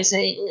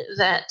recognizing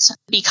that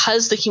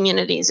because the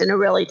community is in a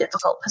really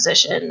difficult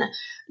position,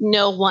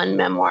 no one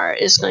memoir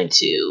is going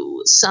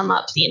to sum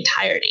up the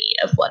entirety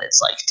of what it's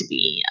like to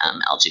be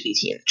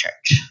LGBT in the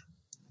church.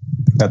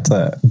 That's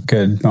a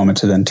good moment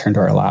to then turn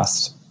to our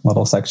last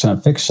little section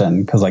of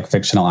fiction, because like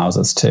fiction allows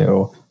us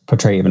to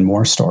portray even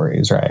more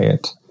stories,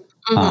 right?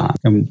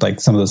 And like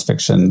some of those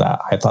fiction that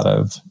I thought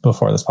of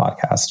before this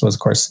podcast was, of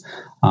course,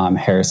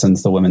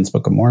 Harrison's The Women's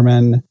Book of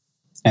Mormon.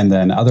 And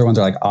then other ones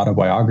are like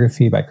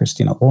Autobiography by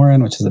Christina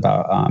Lauren, which is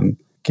about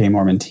gay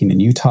Mormon teen in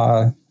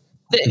Utah.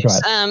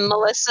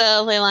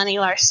 Melissa Leilani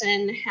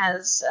Larson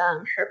has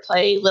her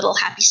play Little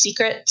Happy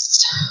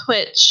Secrets,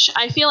 which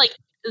I feel like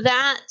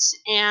that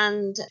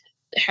and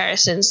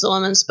Harrison's The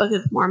Women's Book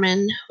of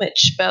Mormon,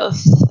 which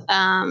both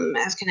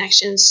have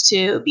connections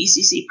to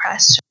BCC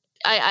Press.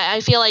 I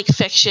feel like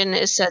fiction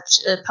is such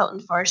a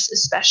potent force,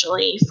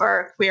 especially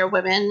for queer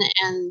women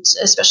and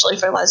especially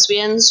for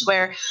lesbians,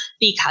 where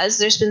because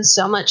there's been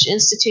so much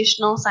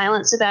institutional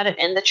silence about it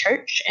in the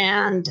church,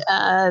 and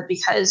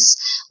because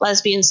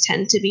lesbians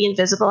tend to be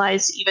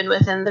invisibilized even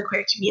within the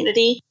queer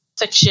community,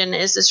 fiction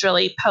is this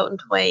really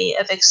potent way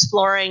of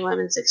exploring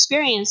women's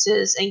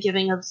experiences and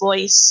giving a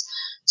voice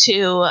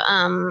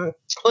to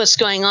what's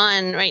going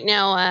on right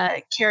now.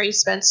 Carrie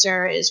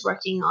Spencer is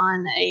working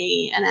on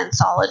an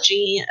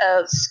anthology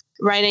of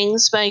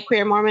writings by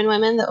queer Mormon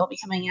women that will be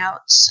coming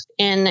out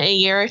in a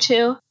year or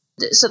two.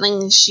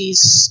 Something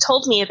she's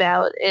told me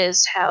about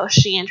is how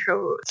she and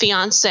her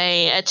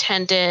fiance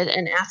attended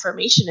an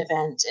affirmation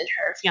event, and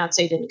her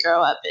fiance didn't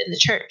grow up in the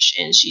church.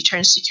 And she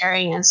turns to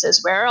Carrie and says,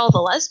 "Where are all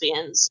the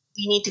lesbians?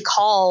 We need to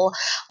call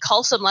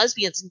some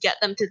lesbians and get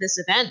them to this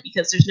event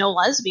because there's no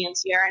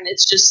lesbians here, and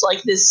it's just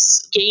like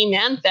this gay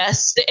man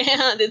fest,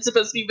 and it's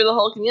supposed to be for the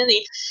whole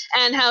community."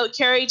 And how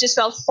Carrie just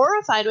felt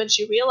horrified when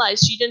she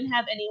realized she didn't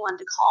have anyone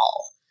to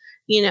call.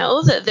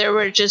 That there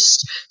were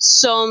just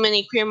so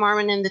many queer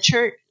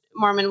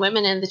Mormon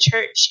women in the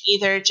church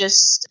either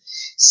just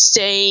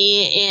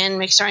stay in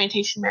mixed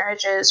orientation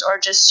marriages or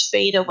just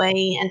fade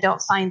away and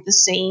don't find the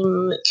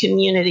same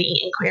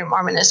community in queer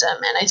Mormonism.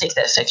 And I think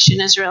that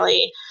fiction is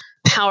really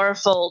a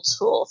powerful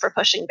tool for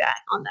pushing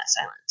back on that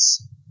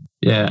silence.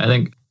 Yeah, I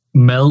think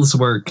Mel's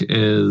work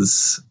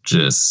is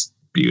just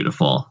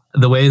beautiful.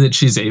 The way that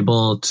she's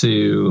able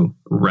to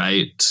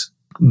write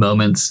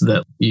moments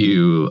that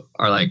you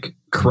are like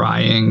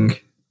crying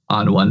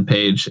on one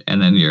page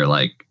and then you're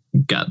like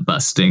gut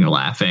busting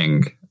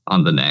laughing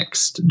on the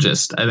next,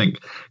 just I think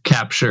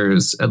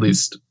captures at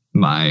least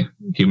my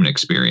human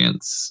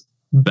experience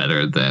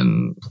better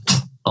than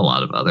a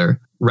lot of other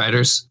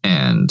writers.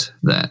 And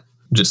that,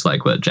 just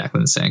like what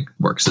Jacqueline's saying,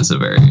 works as a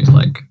very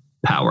like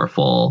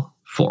powerful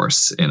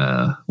force in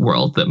a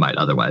world that might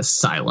otherwise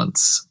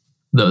silence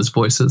those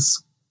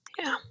voices.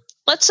 Yeah.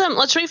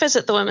 Let's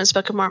revisit the Women's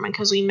Book of Mormon,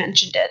 because we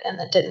mentioned it and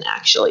then didn't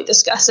actually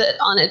discuss it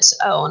on its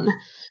own.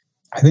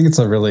 I think it's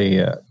a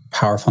really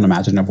powerful and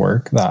imaginative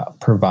work that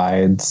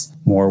provides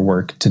more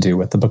work to do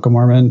with the Book of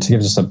Mormon. To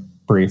give just a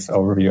brief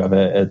overview of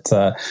it, it's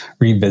a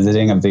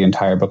revisiting of the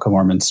entire Book of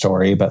Mormon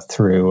story, but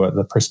through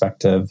the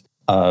perspective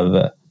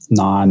of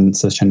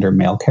non-cisgender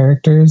male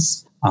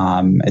characters.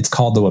 It's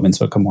called the Women's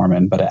Book of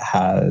Mormon, but it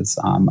has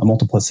a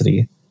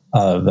multiplicity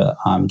of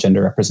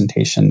gender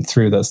representation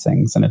through those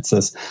things. And it's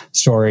this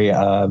story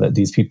of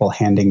these people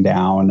handing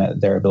down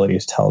their ability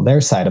to tell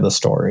their side of the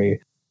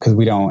story. Because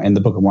we don't, in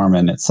the Book of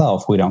Mormon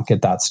itself, we don't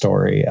get that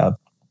story of,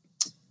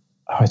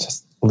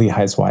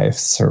 Lehi's wife,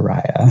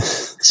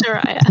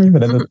 Sariah. I'm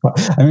even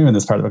in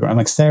this part of the book. I'm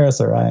like, Sarah,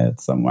 Sariah,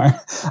 it's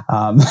somewhere.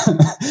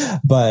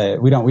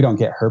 But we don't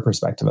get her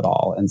perspective at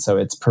all. And so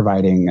it's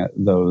providing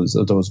those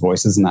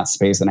voices in that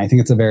space. And I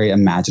think it's a very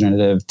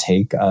imaginative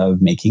take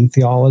of making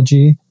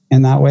theology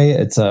in that way.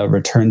 It's a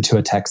return to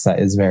a text that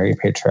is very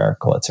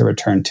patriarchal. It's a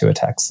return to a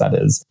text that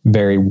is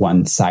very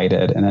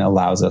one-sided, and it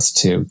allows us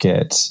to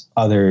get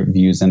other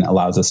views and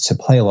allows us to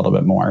play a little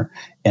bit more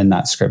in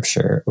that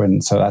scripture.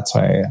 And so that's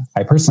why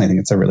I personally think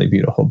it's a really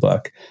beautiful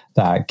book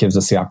that gives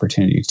us the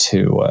opportunity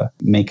to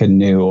make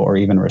anew or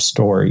even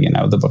restore,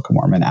 the Book of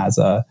Mormon as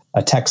a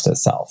text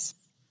itself.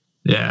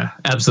 Yeah,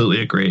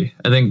 absolutely agree.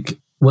 I think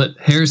what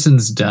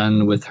Harrison's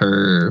done with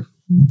her,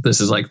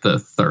 this is like the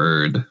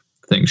third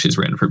thing she's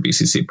written for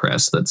BCC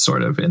Press that's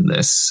sort of in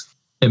this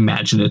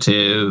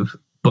imaginative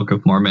Book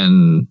of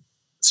Mormon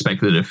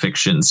speculative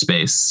fiction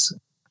space.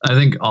 I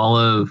think all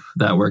of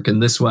that work,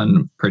 and this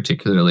one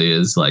particularly,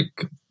 is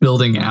like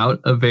building out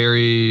a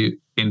very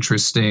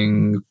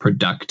interesting,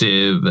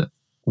 productive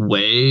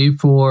way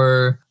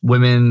for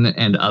women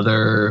and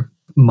other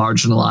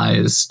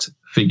marginalized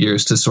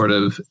figures to sort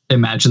of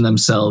imagine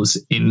themselves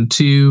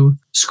into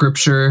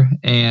scripture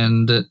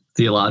and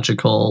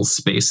theological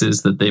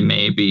spaces that they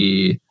may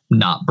be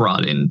not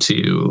brought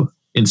into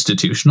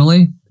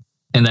institutionally.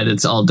 And that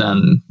it's all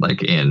done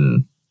like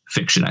in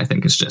fiction, I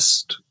think is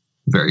just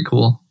very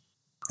cool.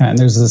 And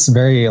there's this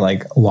very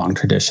like long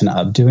tradition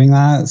of doing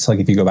that. So like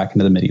if you go back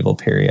into the medieval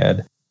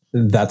period,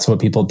 that's what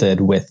people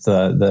did with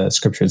the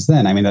scriptures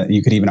then. I mean,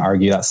 you could even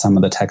argue that some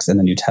of the texts in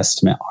the New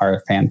Testament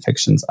are fan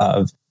fictions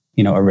of,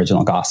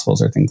 original gospels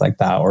or things like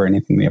that, or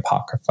anything in the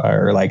Apocrypha,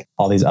 or like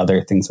all these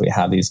other things. We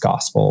have these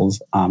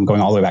gospels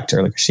going all the way back to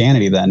early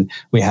Christianity. Then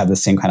we have the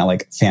same kind of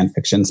like fan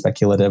fiction,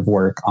 speculative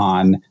work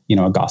on,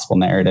 a gospel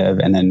narrative.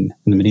 And then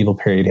in the medieval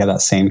period, you have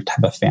that same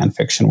type of fan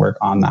fiction work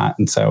on that.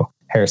 And so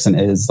Harrison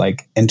is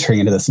like entering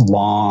into this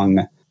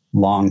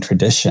long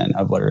tradition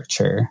of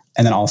literature.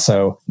 And then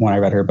also when I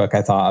read her book,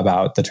 I thought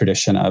about the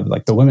tradition of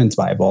like the women's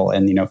Bible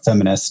and,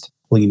 feminist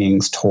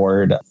leanings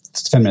toward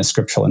feminist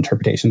scriptural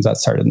interpretations that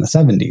started in the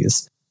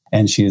 70s.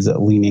 And she's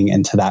leaning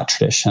into that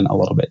tradition a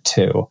little bit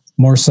too,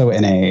 more so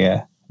in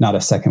a, not a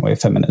second wave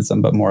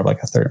feminism, but more of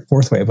like a third and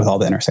fourth wave with all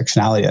the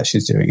intersectionality that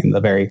she's doing and the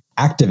very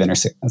active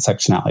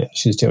intersectionality that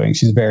she's doing.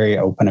 She's very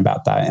open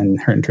about that in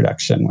her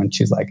introduction when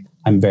she's like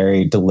I'm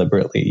very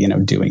deliberately,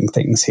 doing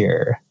things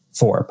here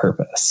for a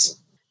purpose.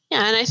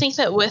 Yeah, and I think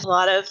that with a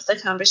lot of the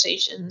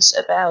conversations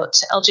about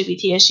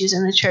LGBT issues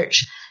in the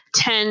church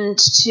tend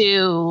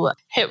to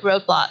hit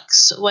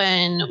roadblocks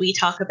when we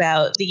talk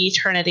about the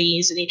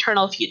eternities and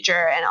eternal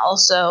future, and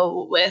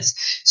also with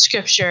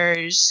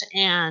scriptures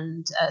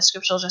and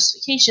scriptural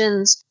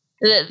justifications,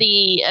 that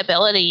the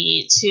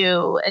ability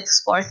to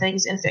explore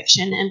things in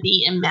fiction and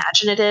be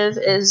imaginative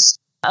is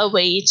a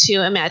way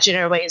to imagine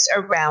our ways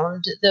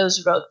around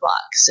those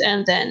roadblocks.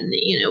 And then,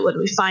 when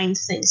we find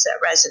things that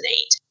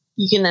resonate,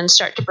 you can then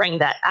start to bring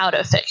that out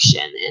of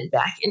fiction and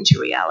back into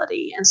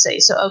reality and say,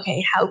 so,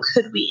 okay, how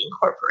could we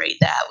incorporate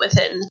that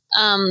within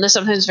the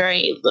sometimes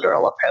very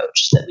literal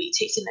approach that we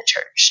take in the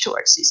church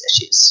towards these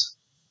issues?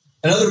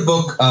 Another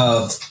book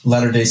of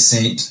Latter-day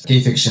Saint gay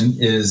fiction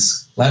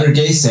is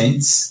Latter-Gay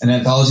Saints, an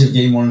anthology of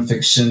gay Mormon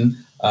fiction,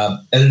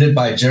 edited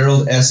by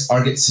Gerald S.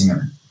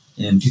 Argetsinger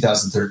in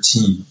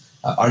 2013.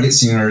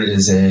 Argetsinger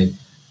is a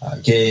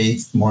gay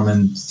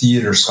Mormon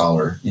theater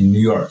scholar in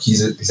New York.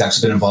 He's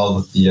actually been involved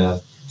with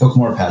the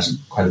Hilkamore pageant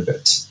quite a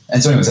bit.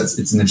 And so anyways,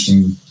 it's an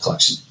interesting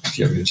collection if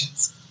you ever get a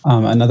chance.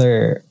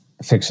 Another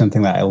fiction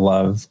thing that I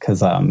love,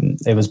 because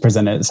it was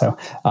presented, so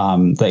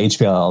the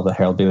HBL, the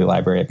Harold Bailey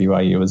Library at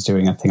BYU, was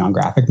doing a thing on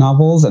graphic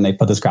novels, and they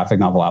put this graphic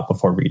novel out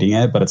before reading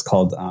it, but it's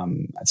called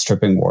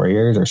Stripling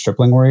Warriors.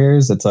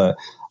 It's a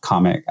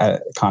comic.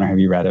 Connor, have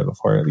you read it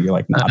before? You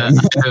like nodding?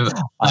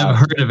 I've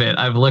heard of it.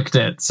 I've looked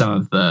at some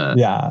of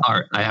the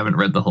art. I haven't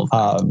read the whole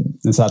thing.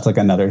 And so that's like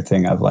another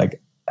thing of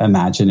like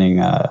imagining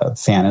a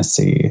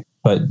fantasy,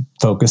 but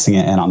focusing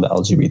it in on the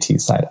LGBT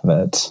side of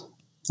it.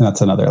 And that's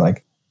another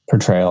like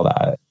portrayal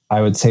that I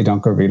would say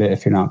don't go read it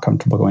if you're not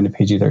comfortable going to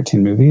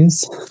PG-13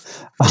 movies.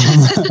 But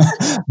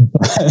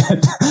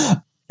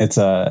it's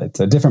a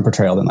different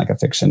portrayal than like a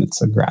fiction. It's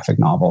a graphic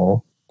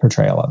novel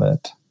portrayal of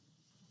it.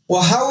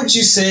 Well, how would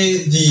you say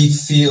the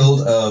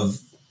field of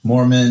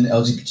Mormon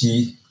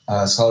LGBT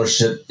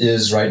scholarship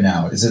is right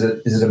now? Is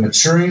it a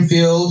maturing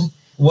field?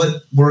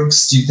 What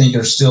works do you think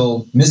are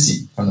still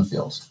missing from the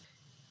field?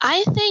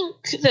 I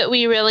think that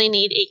we really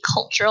need a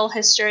cultural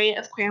history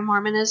of queer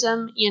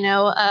Mormonism.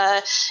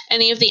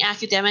 Any of the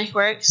academic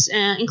works,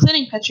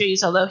 including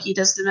Petrie's, although he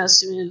does the most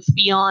to move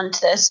beyond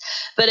this,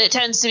 but it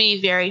tends to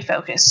be very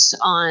focused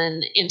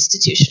on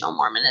institutional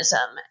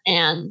Mormonism.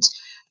 And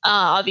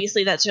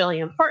obviously that's really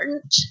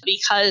important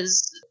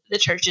because the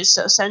church is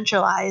so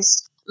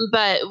centralized.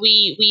 But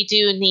we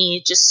do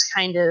need just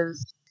kind of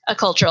a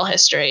cultural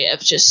history of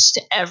just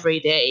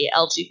everyday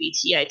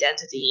LGBT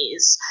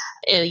identities,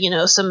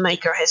 some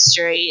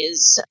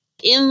microhistories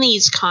in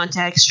these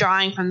contexts,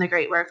 drawing from the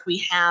great work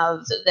we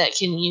have that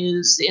can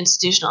use the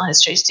institutional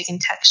histories to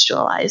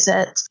contextualize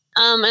it.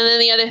 And then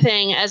the other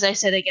thing, as I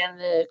said again,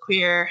 the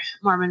Queer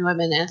Mormon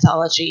Women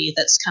anthology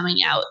that's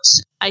coming out,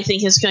 I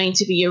think is going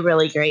to be a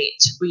really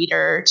great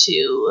reader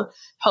to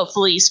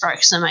hopefully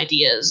spark some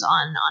ideas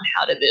on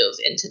how to move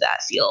into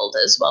that field,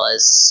 as well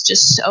as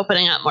just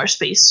opening up more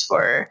space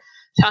for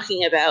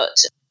talking about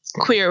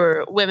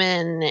queer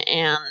women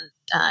and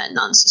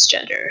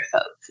non-cisgender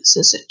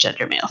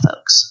cisgender male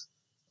folks.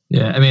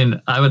 Yeah, I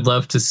mean, I would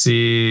love to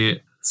see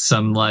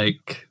some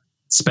like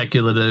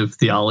speculative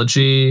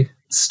theology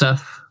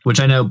stuff, which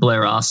I know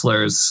Blair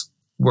Ostler's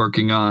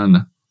working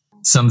on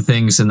some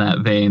things in that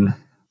vein.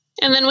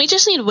 And then we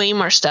just need way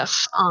more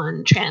stuff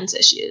on trans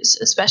issues,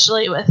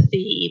 especially with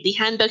the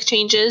handbook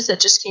changes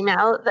that just came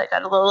out that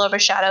got a little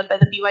overshadowed by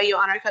the BYU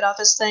Honor Code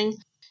Office thing.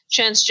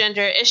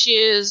 Transgender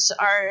issues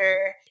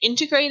are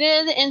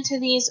integrated into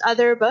these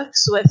other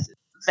books with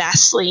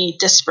vastly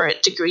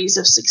disparate degrees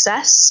of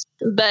success,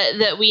 but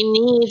that we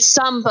need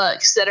some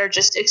books that are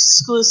just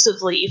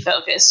exclusively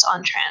focused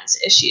on trans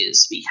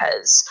issues,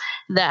 because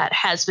that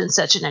has been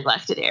such a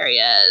neglected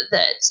area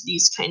that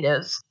these kind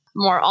of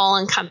more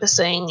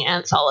all-encompassing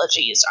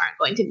anthologies aren't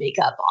going to make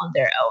up on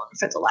their own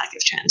for the lack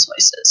of trans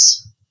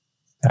voices.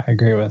 I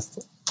agree with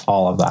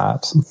all of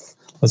that.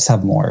 Let's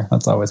have more.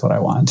 That's always what I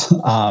want.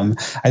 I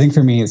think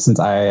for me, since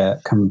I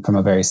come from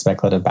a very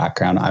speculative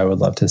background, I would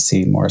love to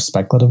see more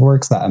speculative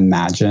works that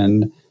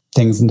imagine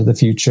things into the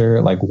future.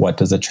 Like, what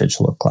does a church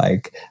look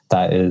like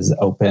that is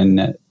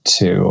open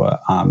to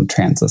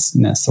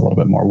transness a little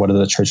bit more? What does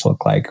a church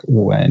look like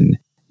when,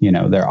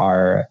 there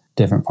are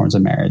different forms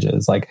of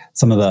marriages? Like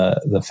some of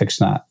the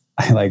fiction that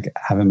I like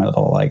have in my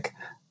little like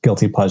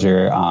guilty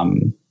pleasure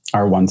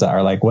are ones that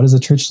are like, what is a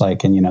church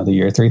like in, the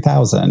year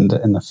 3000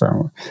 in the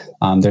firm?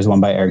 There's one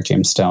by Eric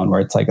James Stone where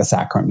it's like a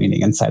sacrament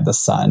meeting inside the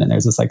sun, and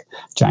there's this like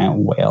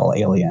giant whale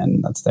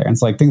alien that's there. And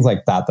so like things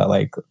like that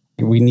like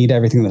we need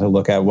everything to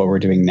look at what we're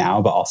doing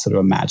now, but also to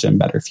imagine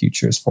better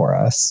futures for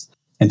us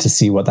and to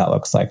see what that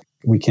looks like.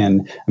 We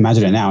can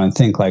imagine it now and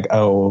think like,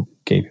 oh,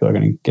 gay people are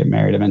going to get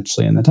married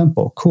eventually in the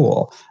temple.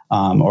 Cool.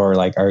 Or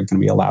like are going to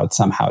be allowed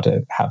somehow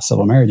to have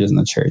civil marriages in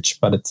the church.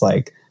 But it's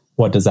like,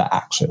 what does that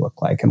actually look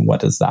like? And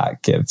what does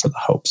that give for the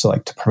hope? So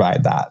like to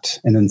provide that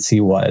and then see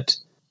what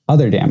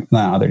other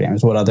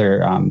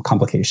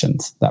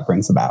complications that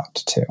brings about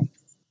too.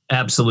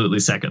 Absolutely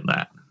second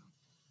that.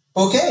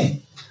 Okay.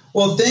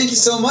 Well, thank you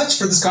so much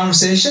for this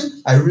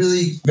conversation. I'm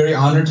really very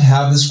honored to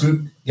have this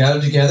group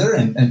gather together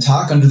and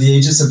talk under the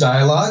aegis of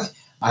dialogue.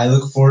 I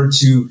look forward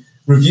to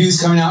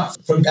reviews coming out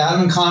from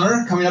Adam and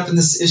Connor coming up in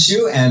this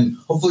issue, and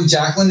hopefully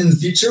Jacqueline in the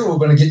future. We're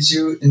going to get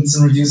you in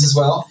some reviews as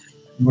well.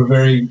 We're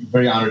very,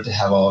 very honored to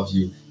have all of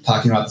you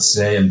talking about this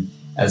today. And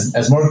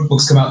as more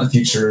books come out in the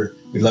future,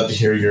 we'd love to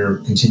hear your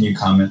continued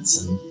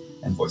comments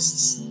and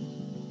voices.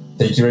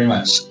 Thank you very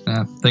much.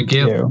 Thank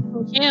you.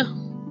 Thank you.